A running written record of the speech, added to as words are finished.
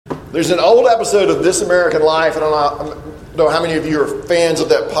There's an old episode of This American Life. I don't know how many of you are fans of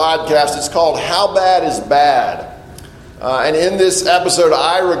that podcast. It's called How Bad is Bad? And in this episode,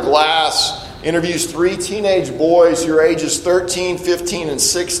 Ira Glass interviews 3 teenage boys who are ages 13, 15, and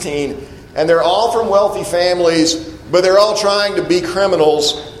 16. And they're all from wealthy families, but they're all trying to be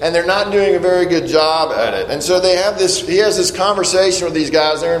criminals, and they're not doing a very good job at it. And so he has this conversation with these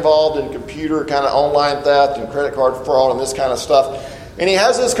guys. They're involved in computer kind of online theft and credit card fraud and this kind of stuff. And he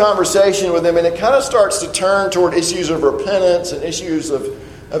has this conversation with them, and it kind of starts to turn toward issues of repentance and issues of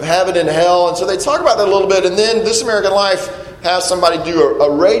heaven and hell. And so they talk about that a little bit. And then This American Life has somebody do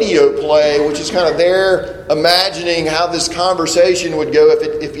a radio play, which is kind of their imagining how this conversation would go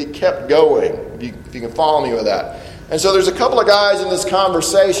if it kept going, if you can follow me with that. And so there's a couple of guys in this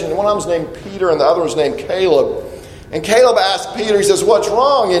conversation. One of them's named Peter, and the other one's named Caleb. And Caleb asks Peter, he says, "What's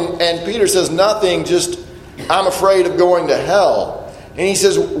wrong?" And Peter says, "Nothing, just I'm afraid of going to hell." And he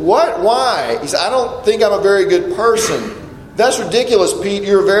says, "What? Why?" He says, "I don't think I'm a very good person." "That's ridiculous, Pete.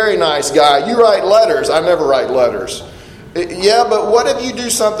 You're a very nice guy. You write letters." "I never write letters." "Yeah, but what if you do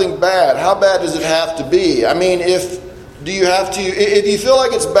something bad? How bad does it have to be? I mean, if you feel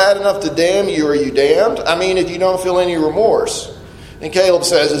like it's bad enough to damn you, are you damned? I mean, if you don't feel any remorse." And Caleb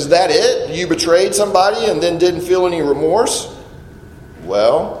says, "Is that it? You betrayed somebody and then didn't feel any remorse?"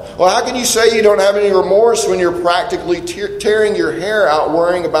 Well, how can you say you don't have any remorse when you're practically tearing your hair out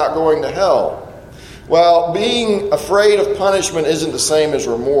worrying about going to hell? Well, being afraid of punishment isn't the same as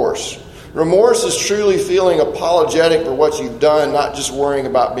remorse. Remorse is truly feeling apologetic for what you've done, not just worrying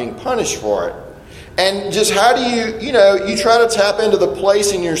about being punished for it. And just how do you try to tap into the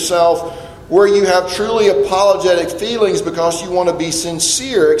place in yourself where you have truly apologetic feelings because you want to be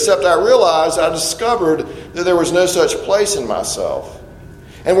sincere, except I discovered that there was no such place in myself.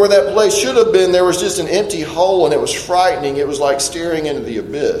 And where that place should have been, there was just an empty hole, and it was frightening. It was like staring into the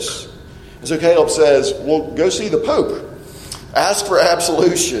abyss. And so Caleb says, "Well, go see the Pope. Ask for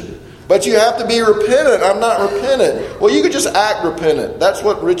absolution. But you have to be repentant." "I'm not repentant." "Well, you could just act repentant. That's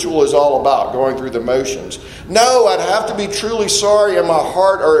what ritual is all about, going through the motions." "No, I'd have to be truly sorry in my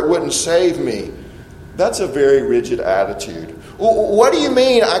heart or it wouldn't save me." That's a very rigid attitude. "Well, what do you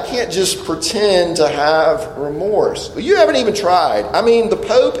mean I can't just pretend to have remorse?" "Well, you haven't even tried. I mean, the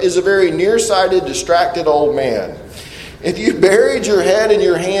Pope is a very nearsighted, distracted old man. If you buried your head in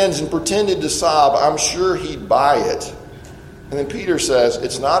your hands and pretended to sob, I'm sure he'd buy it." And then Peter says,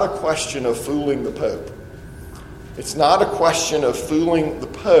 "It's not a question of fooling the Pope. It's not a question of fooling the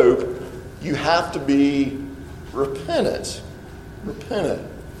Pope. You have to be repentant." Repentant.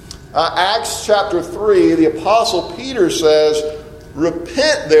 Acts chapter 3, the Apostle Peter says,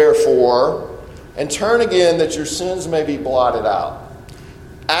 "Repent therefore, and turn again that your sins may be blotted out."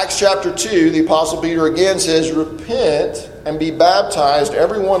 Acts chapter 2, the Apostle Peter again says, "Repent and be baptized,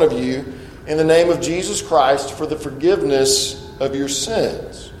 every one of you, in the name of Jesus Christ for the forgiveness of your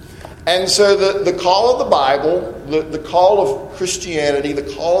sins." And so the call of the Bible, the call of Christianity, the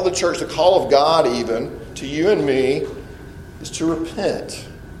call of the church, the call of God even, to you and me, is to repent.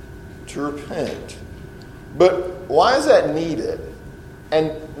 To repent. But why is that needed? And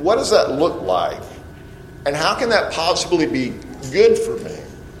what does that look like? And how can that possibly be good for me?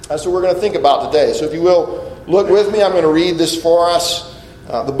 That's what we're going to think about today. So if you will, look with me. I'm going to read this for us.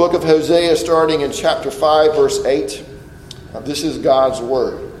 The book of Hosea, starting in chapter 5, verse 8. This is God's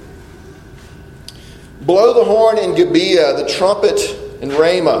word. "Blow the horn in Gibeah, the trumpet in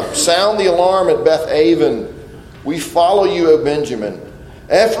Ramah. Sound the alarm at Beth-aven. We follow you, O Benjamin.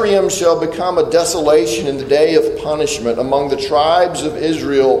 Ephraim shall become a desolation in the day of punishment. Among the tribes of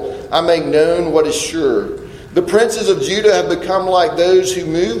Israel I make known what is sure. The princes of Judah have become like those who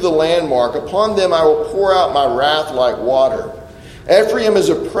move the landmark. Upon them I will pour out my wrath like water. Ephraim is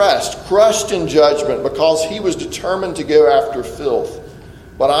oppressed, crushed in judgment, because he was determined to go after filth.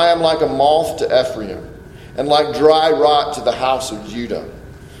 But I am like a moth to Ephraim, and like dry rot to the house of Judah.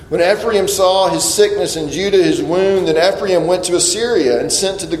 When Ephraim saw his sickness and Judah his wound, then Ephraim went to Assyria and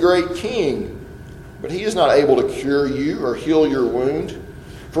sent to the great king. But he is not able to cure you or heal your wound.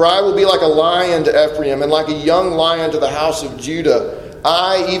 For I will be like a lion to Ephraim, and like a young lion to the house of Judah.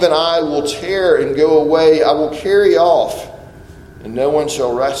 Even I, will tear and go away. I will carry off, and no one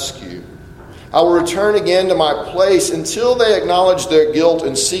shall rescue. I will return again to my place until they acknowledge their guilt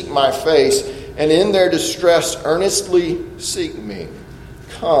and seek my face, and in their distress earnestly seek me.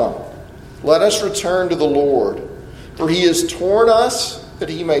 Come, let us return to the Lord, for he has torn us that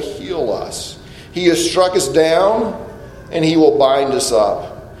he may heal us. He has struck us down, and he will bind us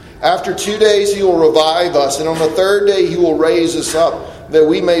up. After 2 days he will revive us, and on the third day he will raise us up, that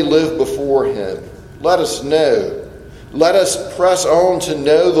we may live before him. Let us know. Let us press on to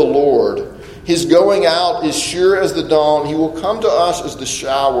know the Lord. His going out is sure as the dawn. He will come to us as the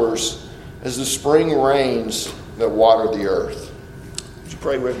showers, as the spring rains that water the earth. Would you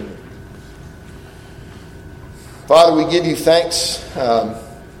pray with me? Father, we give you thanks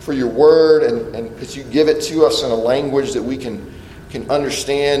for your word and that you give it to us in a language that we can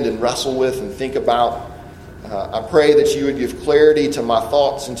understand and wrestle with and think about. I pray that you would give clarity to my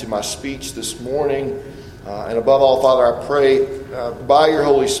thoughts and to my speech this morning. And above all, Father, I pray by your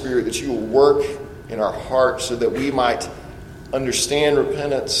Holy Spirit that you will work in our hearts so that we might understand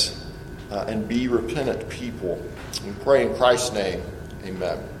repentance and be repentant people. We pray in Christ's name.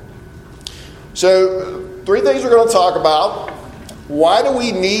 Amen. So, 3 things we're going to talk about. Why do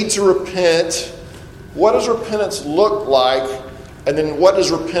we need to repent? What does repentance look like? And then what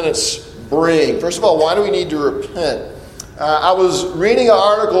does repentance bring? First of all, why do we need to repent? I was reading an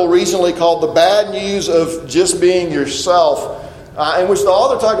article recently called The Bad News of Just Being Yourself, in which the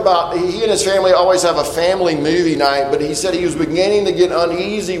author talked about he and his family always have a family movie night, but he said he was beginning to get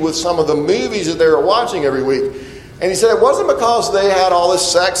uneasy with some of the movies that they were watching every week. And he said it wasn't because they had all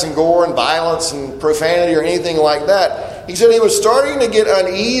this sex and gore and violence and profanity or anything like that. He said he was starting to get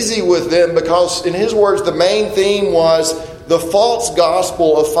uneasy with them because, in his words, the main theme was the false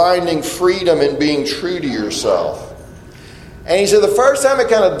gospel of finding freedom and being true to yourself. And he said the first time it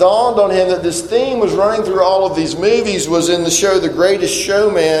kind of dawned on him that this theme was running through all of these movies was in the show The Greatest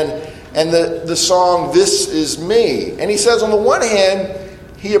Showman and the song This Is Me. And he says on the one hand,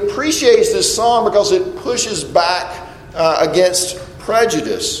 he appreciates this song because it pushes back against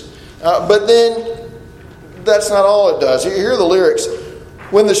prejudice. But then that's not all it does. Here are the lyrics.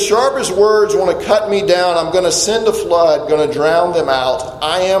 When the sharpest words want to cut me down, I'm going to send a flood, going to drown them out.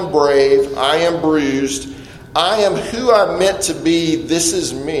 I am brave. I am bruised. I am who I'm meant to be. This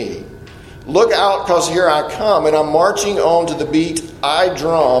is me. Look out, because here I come, and I'm marching on to the beat I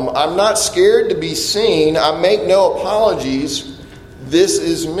drum. I'm not scared to be seen. I make no apologies. This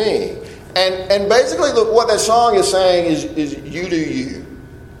is me. And basically what that song is saying is you do you.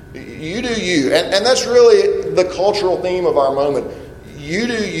 You do you. And that's really the cultural theme of our moment. You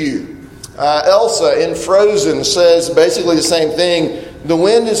do you. Elsa in Frozen says basically the same thing. The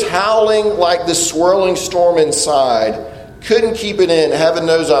wind is howling like this swirling storm inside. Couldn't keep it in. Heaven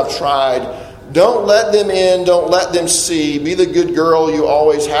knows I've tried. Don't let them in. Don't let them see. Be the good girl you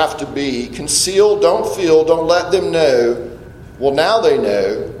always have to be. Conceal. Don't feel. Don't let them know. Well, now they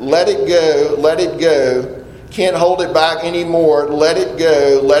know. Let it go. Let it go. Can't hold it back anymore. Let it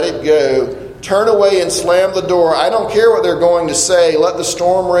go. Let it go. Turn away and slam the door. I don't care what they're going to say. Let the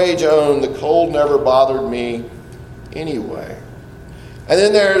storm rage on. The cold never bothered me anyway. And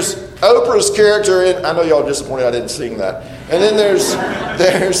then there's Oprah's character in, I know y'all are disappointed I didn't sing that. And then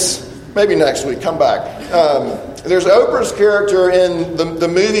there's maybe next week, come back. There's Oprah's character in the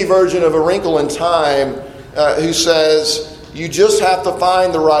movie version of A Wrinkle in Time who says, you just have to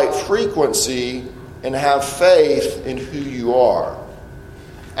find the right frequency and have faith in who you are.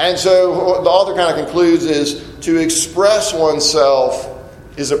 And so what the author kind of concludes is to express oneself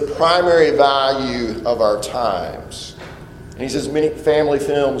is a primary value of our times. And he says many family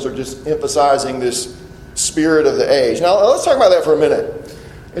films are just emphasizing this spirit of the age. Now, let's talk about that for a minute.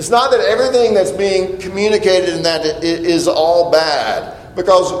 It's not that everything that's being communicated in that is all bad.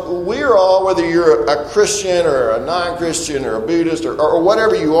 Because we're all, whether you're a Christian or a non-Christian or a Buddhist or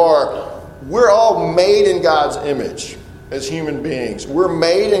whatever you are, we're all made in God's image as human beings. We're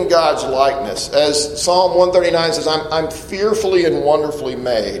made in God's likeness. As Psalm 139 says, I'm fearfully and wonderfully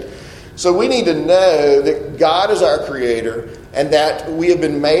made. So we need to know that God is our creator and that we have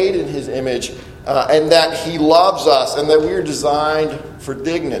been made in his image and that he loves us and that we're designed for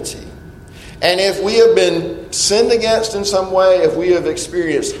dignity. And if we have been sinned against in some way, if we have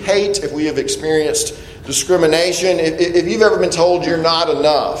experienced hate, if we have experienced discrimination, if you've ever been told you're not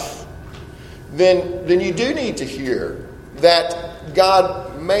enough, then you do need to hear that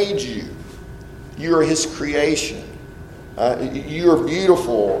God made you. You are his creation. You are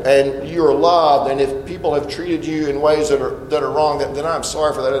beautiful and you are loved. And if people have treated you in ways that are wrong, then I'm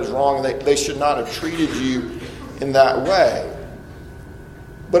sorry for that. It is wrong, and they should not have treated you in that way.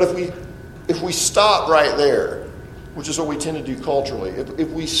 But if we stop right there, which is what we tend to do culturally, if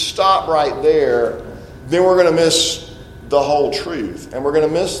we stop right there, then we're going to miss the whole truth. And we're going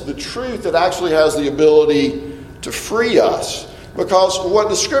to miss the truth that actually has the ability to free us. Because what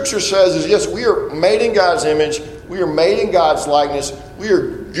the scripture says is, yes, we are made in God's image. We are made in God's likeness. We are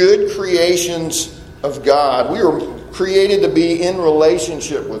good creations of God. We are created to be in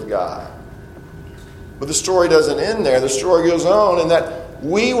relationship with God. But the story doesn't end there. The story goes on in that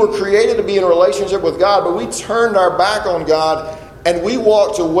we were created to be in a relationship with God, but we turned our back on God and we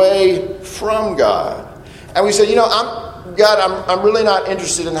walked away from God. And we said, I'm really not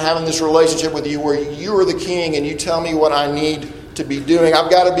interested in having this relationship with you where you are the king and you tell me what I need to be doing.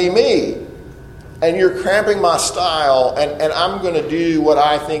 I've got to be me. And you're cramping my style, and I'm going to do what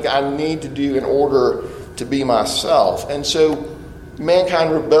I think I need to do in order to be myself. And so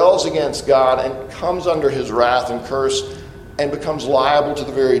mankind rebels against God and comes under his wrath and curse and becomes liable to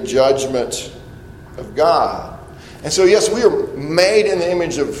the very judgment of God. And so, yes, we are made in the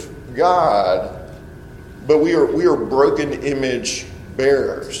image of God, but we are broken image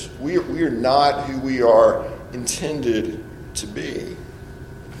bearers. We are not who we are intended to be.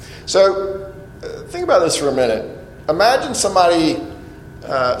 So, think about this for a minute. Imagine someone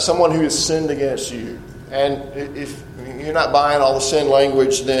who has sinned against you. And if you're not buying all the sin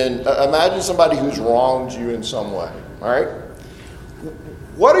language, then imagine somebody who's wronged you in some way. All right?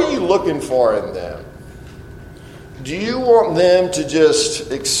 What are you looking for in them? Do you want them to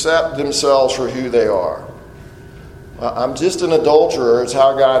just accept themselves for who they are? I'm just an adulterer. It's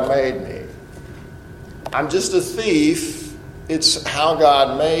how God made me. I'm just a thief. It's how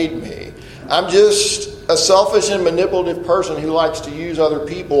God made me. I'm just a selfish and manipulative person who likes to use other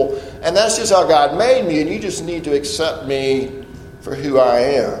people, and that's just how God made me, and you just need to accept me for who I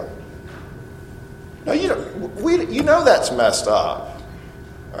am. No, you know that's messed up,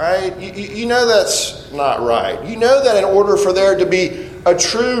 right? You know that's not right. You know that in order for there to be a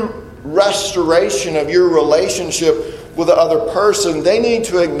true restoration of your relationship with the other person, they need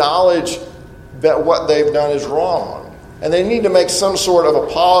to acknowledge that what they've done is wrong. And they need to make some sort of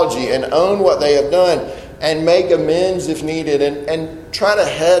apology and own what they have done and make amends if needed and try to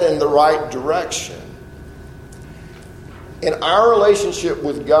head in the right direction. In our relationship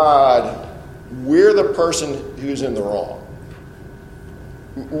with God, we're the person who's in the wrong.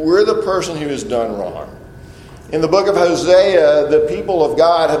 We're the person who has done wrong. In the book of Hosea, the people of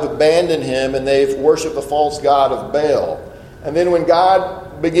God have abandoned him and they've worshipped the false god of Baal. And then when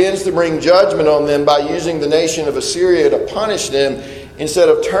God begins to bring judgment on them by using the nation of Assyria to punish them, instead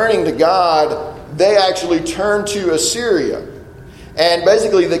of turning to God, they actually turn to Assyria. And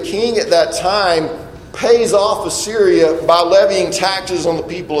basically the king at that time pays off Assyria by levying taxes on the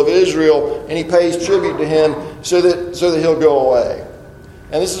people of Israel, and he pays tribute to him so that he'll go away.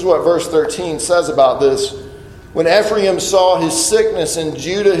 And this is what verse 13 says about this. When Ephraim saw his sickness and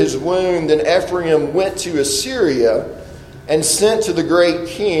Judah his wound, then Ephraim went to Assyria and sent to the great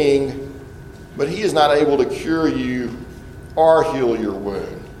king, but he is not able to cure you or heal your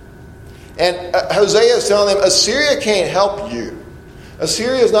wound. And Hosea is telling them, Assyria can't help you.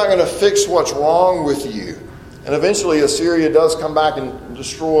 Assyria is not going to fix what's wrong with you. And eventually Assyria does come back and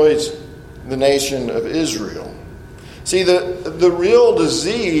destroys the nation of Israel. See, the real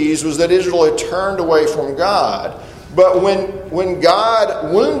disease was that Israel had turned away from God. But when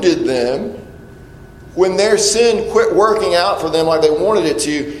God wounded them, when their sin quit working out for them like they wanted it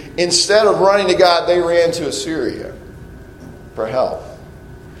to, instead of running to God, they ran to Assyria for help.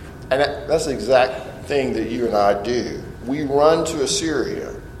 And that's the exact thing that you and I do. We run to Assyria.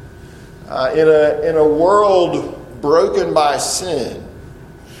 In a world broken by sin,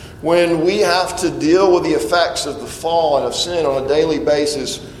 when we have to deal with the effects of the fall and of sin on a daily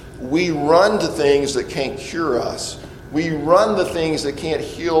basis, we run to things that can't cure us. We run to things that can't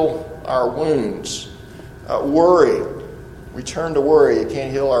heal our wounds. Worry. We turn to worry. It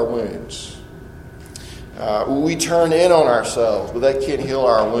can't heal our wounds. We turn in on ourselves, but that can't heal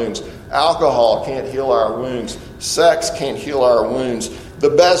our wounds. Alcohol can't heal our wounds. Sex can't heal our wounds. The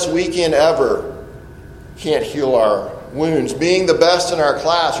best weekend ever can't heal our wounds. Being the best in our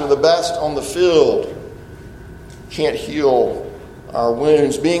class or the best on the field can't heal our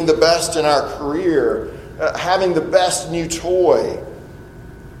wounds. Being the best in our career, having the best new toy,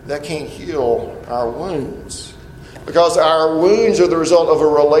 that can't heal our wounds. Because our wounds are the result of a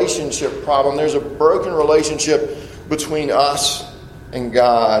relationship problem. There's a broken relationship between us and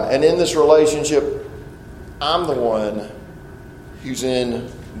God. And in this relationship, I'm the one who's in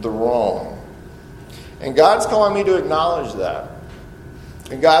the wrong. And God's calling me to acknowledge that.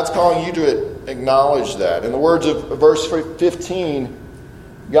 And God's calling you to acknowledge that. In the words of verse 15,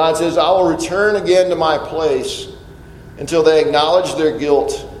 God says, I will return again to my place until they acknowledge their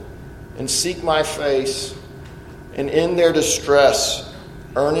guilt and seek my face, and in their distress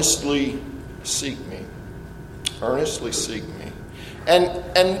earnestly seek me. Earnestly seek me.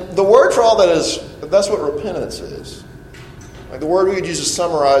 And the word for all that is, that's what repentance is. Like the word we could use to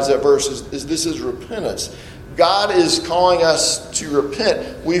summarize that verse is this is repentance. God is calling us to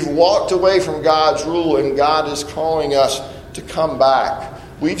repent. We've walked away from God's rule, and God is calling us to come back.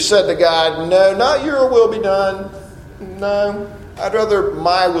 We've said to God, no, not your will be done. No, I'd rather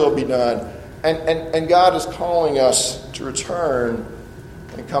my will be done. And God is calling us to return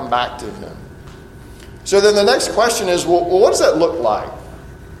and come back to him. So then the next question is, well, what does that look like?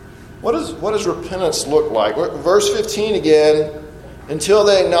 What does repentance look like? Verse 15 again, until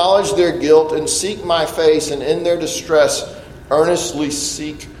they acknowledge their guilt and seek my face, and in their distress earnestly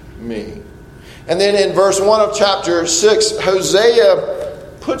seek me. And then in verse 1 of chapter 6, Hosea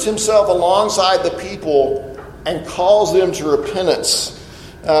puts himself alongside the people and calls them to repentance.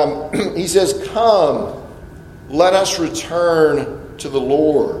 He says, come, let us return to the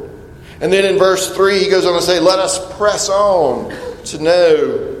Lord. And then in verse 3, he goes on to say, let us press on to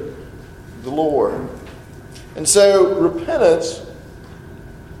know the Lord. And so repentance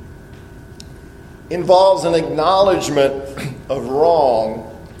involves an acknowledgement of wrong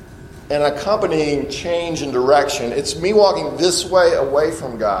and accompanying change in direction. It's me walking this way away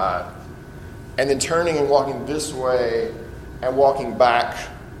from God and then turning and walking this way and walking back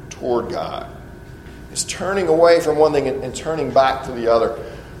toward God. It's turning away from one thing and turning back to the other.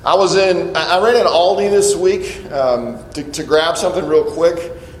 I ran in Aldi this week to grab something real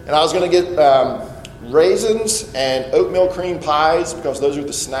quick, and I was going to get raisins and oatmeal cream pies because those are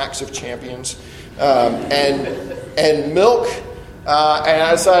the snacks of champions, and milk. And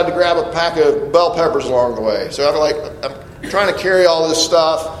I decided to grab a pack of bell peppers along the way. So I'm trying to carry all this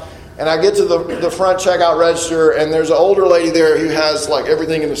stuff, and I get to the front checkout register, and there's an older lady there who has like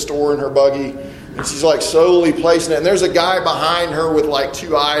everything in the store in her buggy, and she's like slowly placing it. And there's a guy behind her with like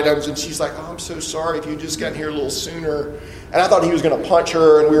 2 items, and she's like, "Oh, I'm so sorry if you just got here a little sooner." And I thought he was going to punch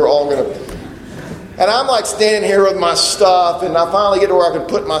her, and we were all going to. And I'm like standing here with my stuff, and I finally get to where I can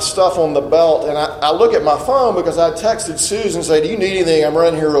put my stuff on the belt, and I look at my phone because I texted Susan and say, "Do you need anything? I'm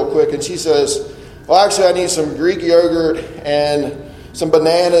running here real quick." And she says, "Well, actually, I need some Greek yogurt and some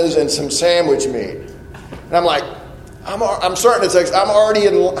bananas and some sandwich meat." And I'm like, I'm starting to text. I'm already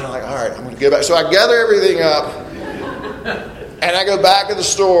in. I'm like, all right, I'm going to go back. So I gather everything up, and I go back to the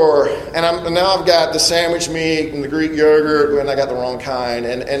store, and now I've got the sandwich meat and the Greek yogurt, and I got the wrong kind,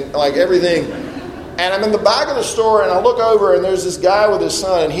 and like everything. And I'm in the back of the store, and I look over, and there's this guy with his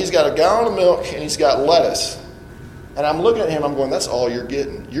son, and he's got a gallon of milk, and he's got lettuce. And I'm looking at him, I'm going, that's all you're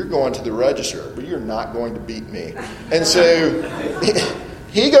getting. You're going to the register, but you're not going to beat me. And so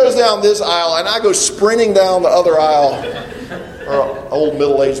he goes down this aisle, and I go sprinting down the other aisle. Or an old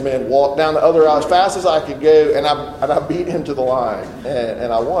middle-aged man walked down the other aisle as fast as I could go, and I beat him to the line,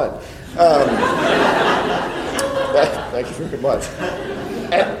 and I won. Thank you very much.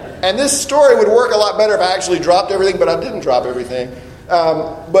 And this story would work a lot better if I actually dropped everything, but I didn't drop everything.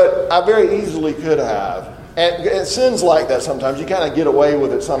 But I very easily could have. And sins like that sometimes. You kind of get away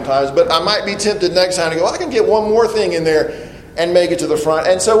with it sometimes. But I might be tempted next time to go, I can get one more thing in there and make it to the front.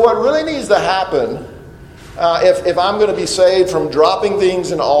 And so what really needs to happen, if I'm going to be saved from dropping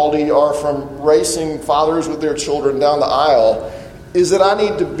things in Aldi or from racing fathers with their children down the aisle, is that I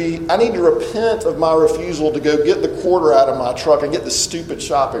need to repent of my refusal to go get the quarter out of my truck and get the stupid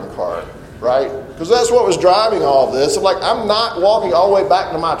shopping cart, right? Because that's what was driving all of this. I'm not walking all the way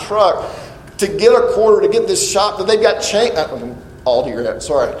back to my truck to get a quarter to get this shop that they've got change. Aldi,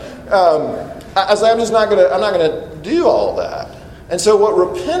 sorry. I'm just not gonna do all that. And so what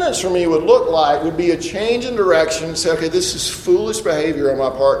repentance for me would look like would be a change in direction. Say, okay, this is foolish behavior on my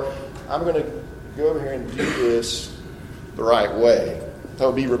part. I'm going to go over here and do this the right way. That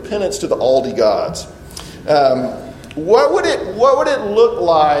would be repentance to the Aldi gods. What would it look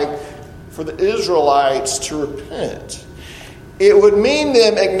like for the Israelites to repent? It would mean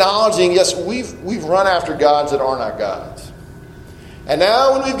them acknowledging, yes, we've run after gods that are not gods. And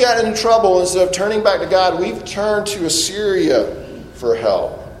now when we've gotten into trouble, instead of turning back to God, we've turned to Assyria for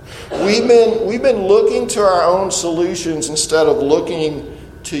help. We've been looking to our own solutions instead of looking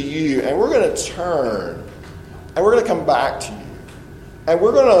to you. And we're going to turn. And we're going to come back to you. And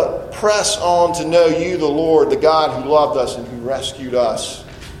we're going to press on to know you, the Lord, the God who loved us and who rescued us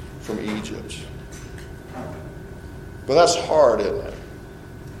from Egypt. But that's hard, isn't it?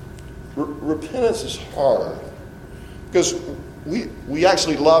 Repentance is hard. Because we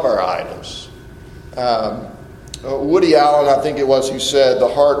actually love our idols. Woody Allen, I think it was, who said, the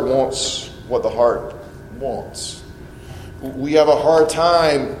heart wants what the heart wants. We have a hard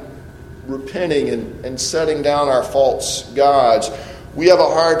time repenting and setting down our false gods. We have a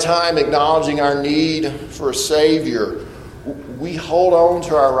hard time acknowledging our need for a Savior. We hold on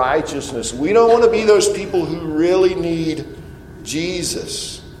to our righteousness. We don't want to be those people who really need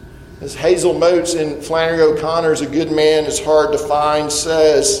Jesus. As Hazel Motes in Flannery O'Connor's A Good Man is Hard to Find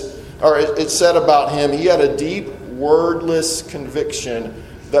says, or it said about him, he had a deep wordless conviction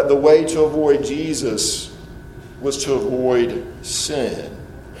that the way to avoid Jesus was to avoid sin.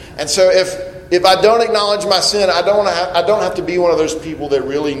 And so if I don't acknowledge my sin, I don't have to be one of those people that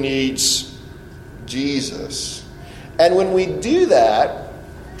really needs Jesus. And when we do that,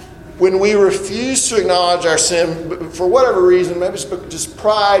 when we refuse to acknowledge our sin, for whatever reason, maybe it's just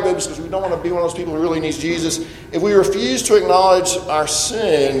pride, maybe it's because we don't want to be one of those people who really needs Jesus, if we refuse to acknowledge our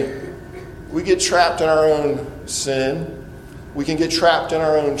sin, we get trapped in our own sin. We can get trapped in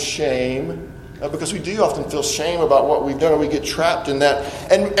our own shame, because we do often feel shame about what we've done, and we get trapped in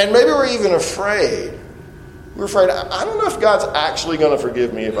that. And maybe we're even afraid. We're afraid, I don't know if God's actually going to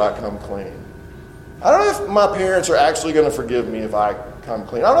forgive me if I come clean. I don't know if my parents are actually going to forgive me if I come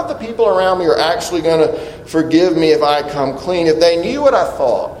clean. I don't know if the people around me are actually going to forgive me if I come clean. If they knew what I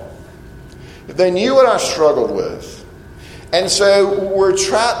thought, if they knew what I struggled with. And so we're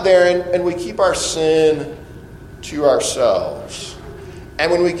trapped there, and we keep our sin to ourselves.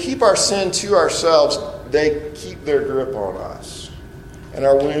 And when we keep our sin to ourselves, they keep their grip on us. And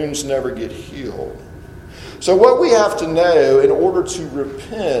our wounds never get healed. So what we have to know in order to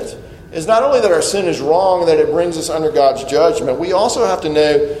repent is not only that our sin is wrong, that it brings us under God's judgment, we also have to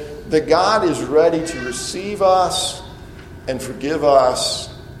know that God is ready to receive us and forgive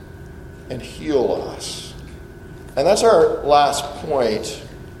us and heal us. And that's our last point.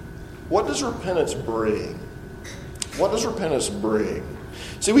 What does repentance bring? What does repentance bring?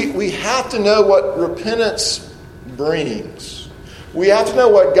 See, we have to know what repentance brings. We have to know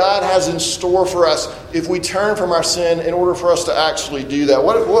what God has in store for us if we turn from our sin in order for us to actually do that.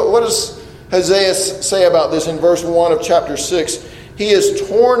 What does Hosea say about this in verse 1 of chapter 6? He has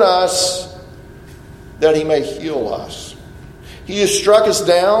torn us that he may heal us. He has struck us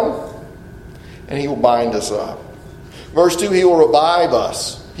down and he will bind us up. Verse 2, he will revive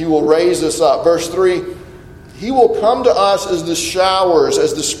us. He will raise us up. Verse 3, he will come to us as the showers,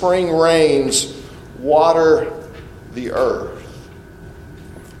 as the spring rains, water the earth.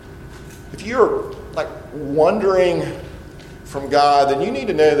 If you're wandering from God, then you need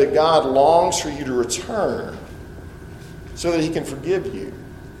to know that God longs for you to return so that he can forgive you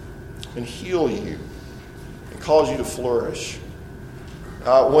and heal you and cause you to flourish.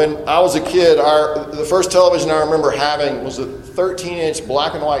 When I was a kid, the first television I remember having was a 13-inch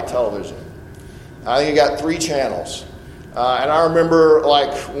black and white television. I think it got 3 channels. And I remember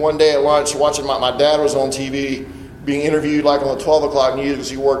one day at lunch watching my dad was on TV being interviewed on the 12 o'clock news because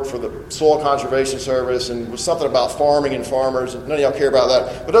he worked for the Soil Conservation Service, and it was something about farming and farmers. And none of y'all care about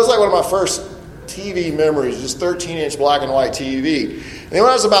that. But that was one of my first TV memories, just 13-inch black and white TV. And then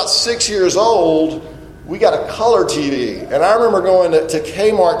when I was about 6 years old, we got a color TV. And I remember going to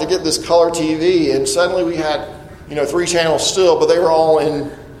Kmart to get this color TV, and suddenly we had 3 channels still, but they were all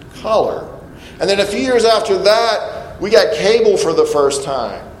in color. And then a few years after that, we got cable for the first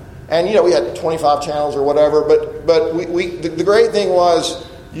time. And, we had 25 channels or whatever, but the great thing was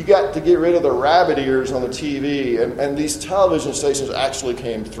you got to get rid of the rabbit ears on the TV, and these television stations actually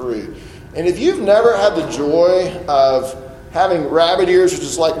came through. And if you've never had the joy of having rabbit ears, which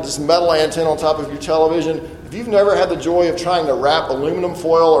is like this metal antenna on top of your television, if you've never had the joy of trying to wrap aluminum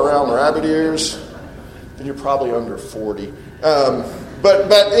foil around rabbit ears, then you're probably under 40.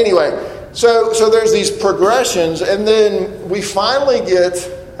 But anyway, so there's these progressions, and then we finally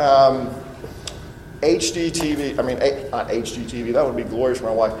get HD TV, not HD TV, that would be glorious for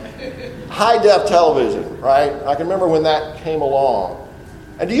my wife. High-def television, right? I can remember when that came along.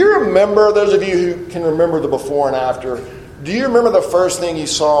 And do you remember, those of you who can remember the before and after, do you remember the first thing you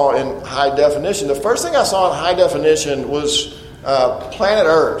saw in high definition? The first thing I saw in high definition was Planet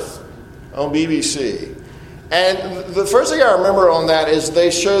Earth on BBC. And the first thing I remember on that is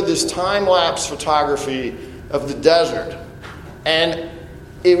they showed this time-lapse photography of the desert. And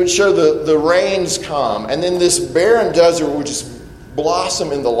it would show the rains come, and then this barren desert would just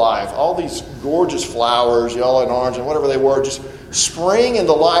blossom into life. All these gorgeous flowers, yellow and orange and whatever they were, just spring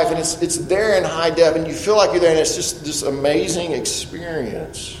into life, and it's there in high def, and you feel like you're there, and it's just this amazing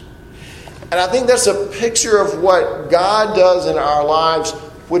experience. And I think that's a picture of what God does in our lives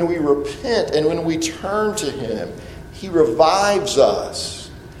when we repent and when we turn to him. He revives us,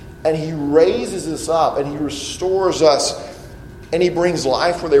 and he raises us up, and he restores us. And he brings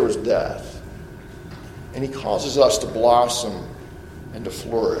life where there was death. And he causes us to blossom and to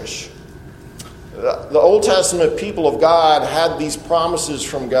flourish. The Old Testament people of God had these promises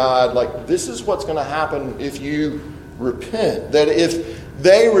from God, this is what's going to happen if you repent. That if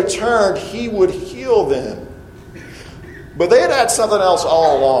they returned, he would heal them. But they had something else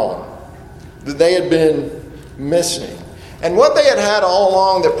all along that they had been missing. And what they had all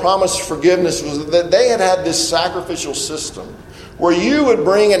along that promised forgiveness was that they had this sacrificial system where you would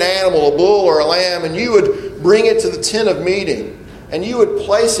bring an animal, a bull or a lamb, and you would bring it to the tent of meeting, and you would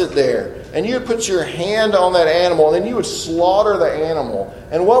place it there, and you would put your hand on that animal, and then you would slaughter the animal.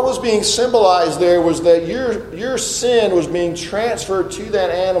 And what was being symbolized there was that your sin was being transferred to that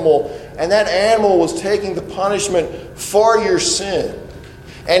animal, and that animal was taking the punishment for your sin.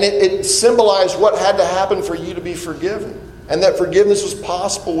 And it symbolized what had to happen for you to be forgiven, and that forgiveness was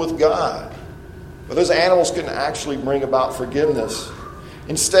possible with God. But those animals couldn't actually bring about forgiveness.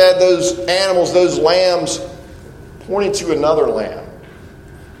 Instead, those animals, those lambs, pointed to another lamb.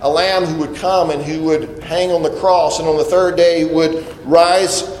 A lamb who would come and who would hang on the cross, and on the third day would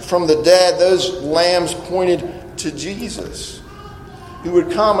rise from the dead. Those lambs pointed to Jesus, who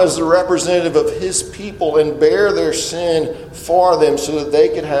would come as the representative of his people and bear their sin for them so that they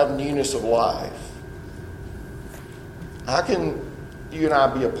could have newness of life. How can you and I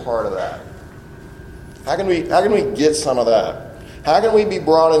be a part of that? How can we get some of that? How can we be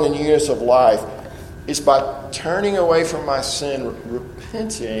brought in the newness of life? It's by turning away from my sin,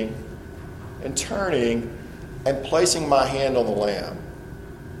 repenting, and turning and placing my hand on the Lamb.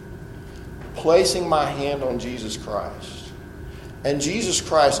 Placing my hand on Jesus Christ. And Jesus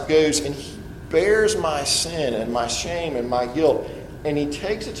Christ goes and he bears my sin and my shame and my guilt, and he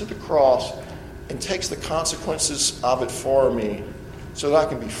takes it to the cross and takes the consequences of it for me so that I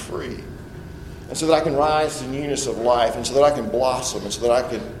can be free. And so that I can rise to newness of life, and so that I can blossom, and so that I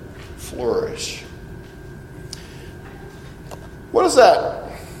can flourish. What does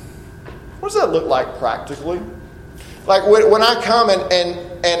that look like practically? Like when I come and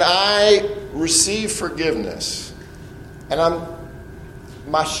I receive forgiveness, and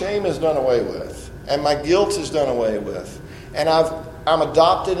my shame is done away with, and my guilt is done away with, and I'm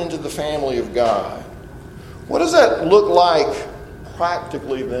adopted into the family of God. What does that look like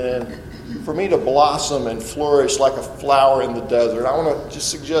practically then for me to blossom and flourish like a flower in the desert? I want to just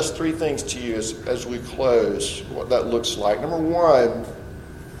suggest three things to you as we close, what that looks like. Number one,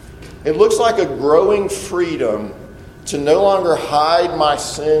 it looks like a growing freedom to no longer hide my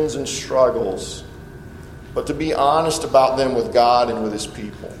sins and struggles, but to be honest about them with God and with his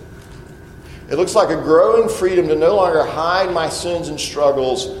people. It looks like a growing freedom to no longer hide my sins and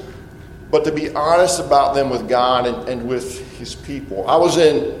struggles, but to be honest about them with God and with his people. I was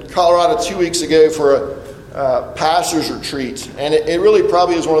in Colorado 2 weeks ago for a pastor's retreat, and it really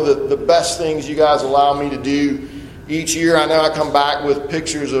probably is one of the best things you guys allow me to do each year. I know I come back with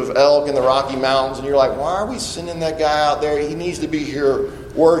pictures of elk in the Rocky Mountains, and you're like, why are we sending that guy out there? He needs to be here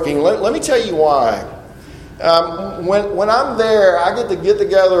working. Let me tell you why. When I'm there, I get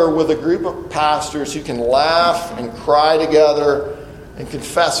together with a group of pastors who can laugh and cry together and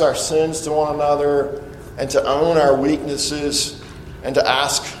confess our sins to one another and to own our weaknesses and to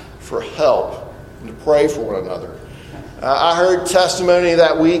ask for help and to pray for one another. I heard testimony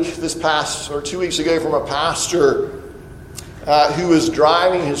that week, 2 weeks ago, from a pastor who was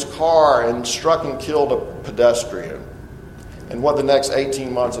driving his car and struck and killed a pedestrian, and what the next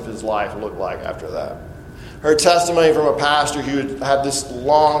 18 months of his life looked like after that. Heard testimony from a pastor who had this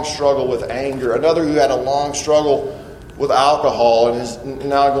long struggle with anger, another who had a long struggle with alcohol and is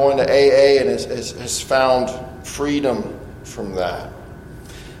now going to AA and has found freedom from that.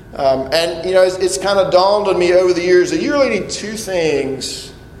 And it's kind of dawned on me over the years that you really need two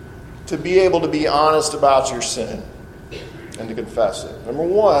things to be able to be honest about your sin and to confess it. Number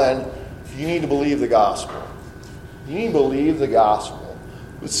one, you need to believe the gospel. You need to believe the gospel.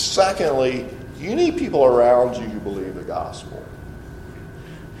 But secondly, you need people around you who believe the gospel,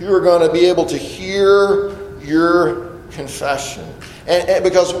 who are going to be able to hear your confession. And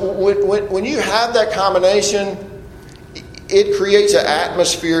because when you have that combination, it creates an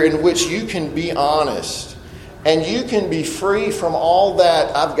atmosphere in which you can be honest and you can be free from all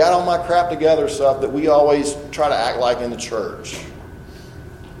that I've got all my crap together stuff that we always try to act like in the church.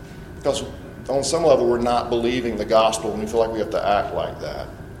 Because on some level we're not believing the gospel and we feel like we have to act like that.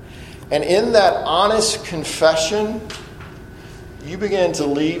 And in that honest confession, you begin to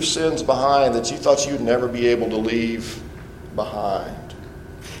leave sins behind that you thought you'd never be able to leave behind.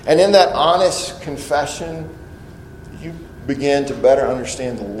 And in that honest confession, you begin to better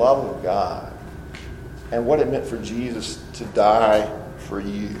understand the love of God and what it meant for Jesus to die for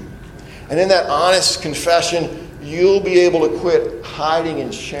you. And in that honest confession, you'll be able to quit hiding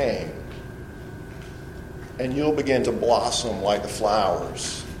in shame. And you'll begin to blossom like the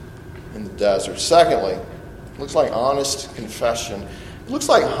flowers in the desert. Secondly, it looks like honest confession. It looks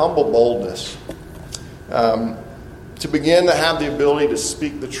like humble boldness. to begin to have the ability to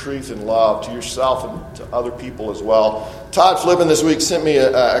speak the truth in love to yourself and to other people as well. Todd Flippin this week sent me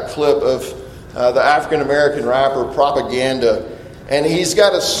a clip of the African-American rapper Propaganda, and he's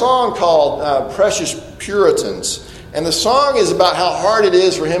got a song called Precious Puritans. And the song is about how hard it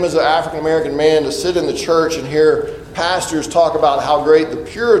is for him as an African-American man to sit in the church and hear pastors talk about how great the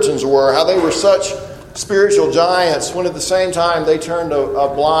Puritans were, how they were such spiritual giants, when at the same time they turned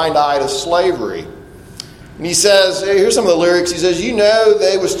a blind eye to slavery. And he says, here's some of the lyrics. He says, "You know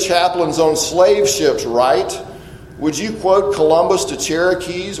they was chaplains on slave ships, right? Would you quote Columbus to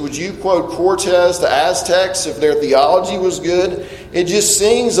Cherokees? Would you quote Cortez to Aztecs if their theology was good? It just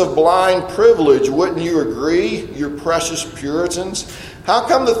sings of blind privilege, wouldn't you agree, you precious Puritans? How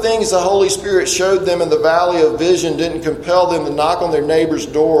come the things the Holy Spirit showed them in the valley of vision didn't compel them to knock on their neighbor's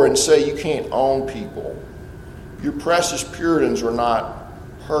door and say, you can't own people? Your precious Puritans were not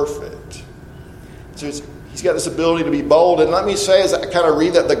perfect." So he's got this ability to be bold. And let me say, as I kind of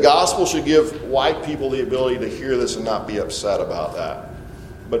read that, the gospel should give white people the ability to hear this and not be upset about that,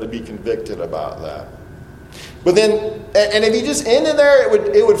 but to be convicted about that. But then, and if you just ended there,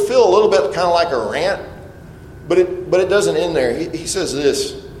 it would feel a little bit kind of like a rant. But it doesn't end there. He says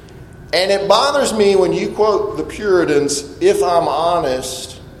this, "And it bothers me when you quote the Puritans, if I'm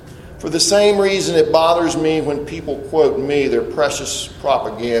honest, for the same reason it bothers me when people quote me, their precious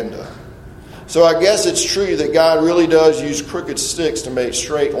propaganda. So I guess it's true that God really does use crooked sticks to make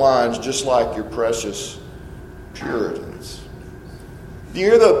straight lines, just like your precious Puritans." Do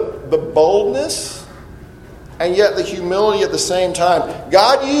you hear the boldness and yet the humility at the same time?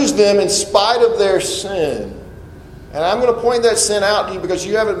 God used them in spite of their sin. And I'm going to point that sin out to you because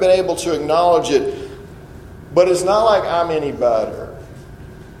you haven't been able to acknowledge it. But it's not like I'm any better.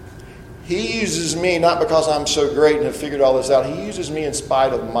 He uses me not because I'm so great and have figured all this out. He uses me in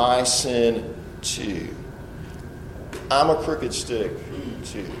spite of my sin too. I'm a crooked stick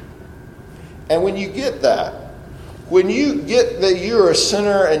too. And when you get that, when you get that you're a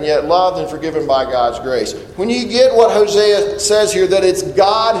sinner and yet loved and forgiven by God's grace, when you get what Hosea says here, that it's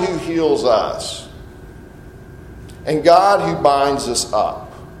God who heals us, and God who binds us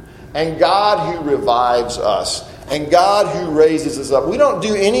up, and God who revives us, and God who raises us up. We don't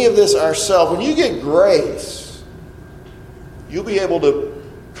do any of this ourselves. When you get grace, you'll be able to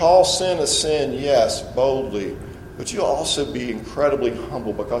call sin a sin, yes, boldly, but you'll also be incredibly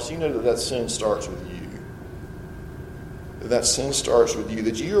humble because you know that sin starts with you. That sin starts with you,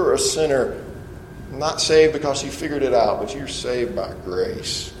 that you are a sinner, not saved because you figured it out, but you're saved by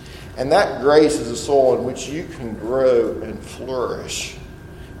grace. And that grace is a soil in which you can grow and flourish.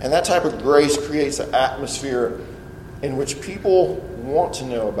 And that type of grace creates an atmosphere in which people want to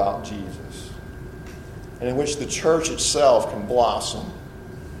know about Jesus, and in which the church itself can blossom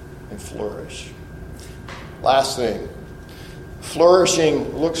and flourish. Last thing,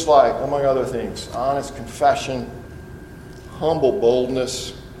 flourishing looks like, among other things, honest confession, humble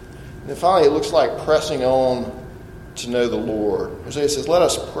boldness, and then finally it looks like pressing on to know the Lord. Hosea says, let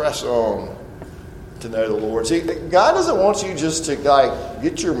us press on to know the Lord. See, God doesn't want you just to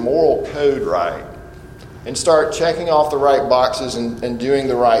get your moral code right and start checking off the right boxes and doing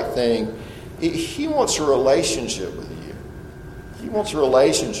the right thing. He wants a relationship with you. He wants a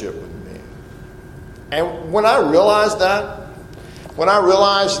relationship with me. And when I realized that, when I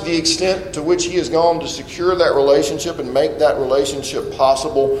realized the extent to which He has gone to secure that relationship and make that relationship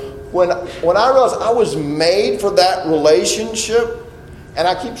possible, when I realized I was made for that relationship, and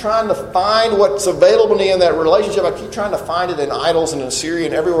I keep trying to find what's available to me in that relationship, I keep trying to find it in idols and in Assyria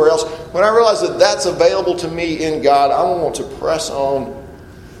and everywhere else. When I realized that that's available to me in God, I want to press on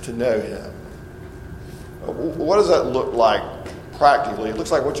to know Him. What does that look like practically? It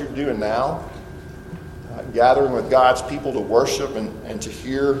looks like what you're doing now. Gathering with God's people to worship and to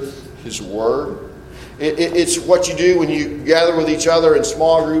hear His Word. It's what you do when you gather with each other in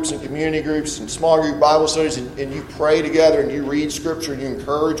small groups and community groups and small group Bible studies and you pray together and you read Scripture and you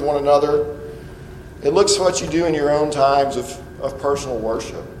encourage one another. It looks what you do in your own times of personal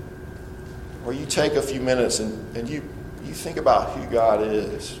worship, where you take a few minutes and you think about who God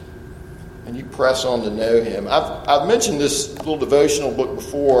is and you press on to know Him. I've mentioned this little devotional book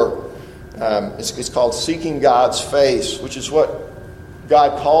before. It's called Seeking God's Face, which is what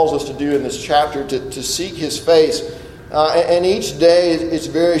God calls us to do in this chapter, to seek His face. And each day it's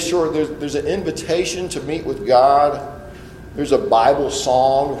very short. There's an invitation to meet with God. There's a Bible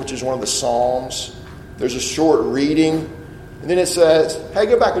song, which is one of the Psalms. There's a short reading. And then it says, hey,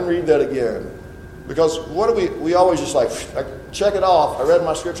 go back and read that again. Because what do we always just like check it off. I read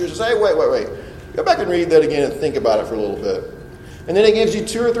my scriptures and say, hey, wait. Go back and read that again and think about it for a little bit. And then it gives you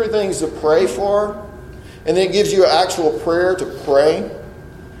 2 or 3 things to pray for. And then it gives you an actual prayer to pray.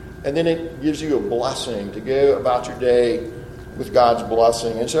 And then it gives you a blessing to go about your day with God's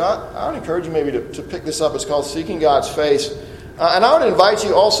blessing. And so I would encourage you maybe to pick this up. It's called Seeking God's Face. And I would invite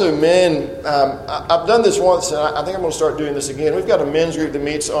you also, men, I've done this once, and I think I'm going to start doing this again. We've got a men's group that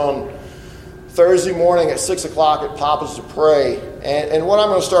meets on Thursday morning at 6 o'clock at Papa's to pray. And what I'm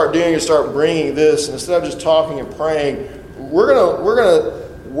going to start doing is start bringing this, and instead of just talking and praying, we're going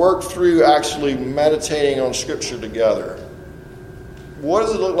to work through actually meditating on Scripture together. What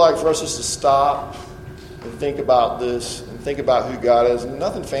does it look like for us just to stop and think about this and think about who God is?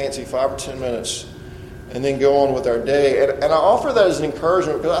 Nothing fancy, 5 or 10 minutes, and then go on with our day. And I offer that as an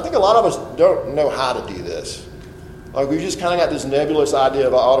encouragement because I think a lot of us don't know how to do this. Like, we just kind of got this nebulous idea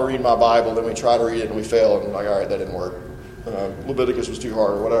of I ought to read my Bible, then we try to read it and we fail, and we're like, all right, that didn't work. Leviticus was too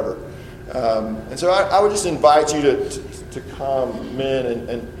hard or whatever. And so I would just invite you to come, men,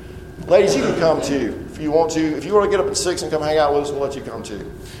 and ladies, you can come too if you want to. If you want to get up at 6 and come hang out with us, we'll let you come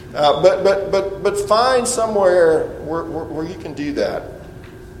too. But find somewhere where you can do that.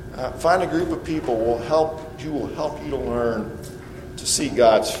 Find a group of people who will help you to learn to seek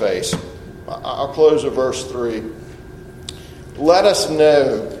God's face. I'll close with verse 3. Let us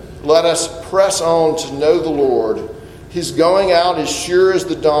press on to know the Lord. His going out is sure as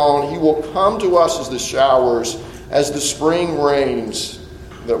the dawn. He will come to us as the showers, as the spring rains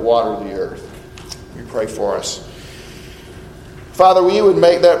that water the earth. We pray for us. Father, we would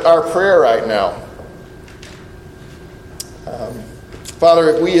make that our prayer right now. Father,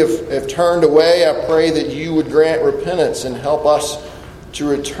 if we have turned away, I pray that you would grant repentance and help us to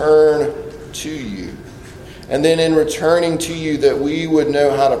return to you. And then in returning to you, that we would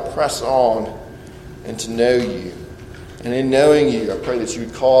know how to press on and to know you. And in knowing you, I pray that you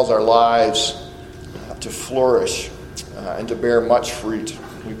would cause our lives to flourish and to bear much fruit.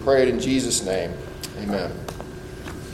 We pray it in Jesus' name. Amen.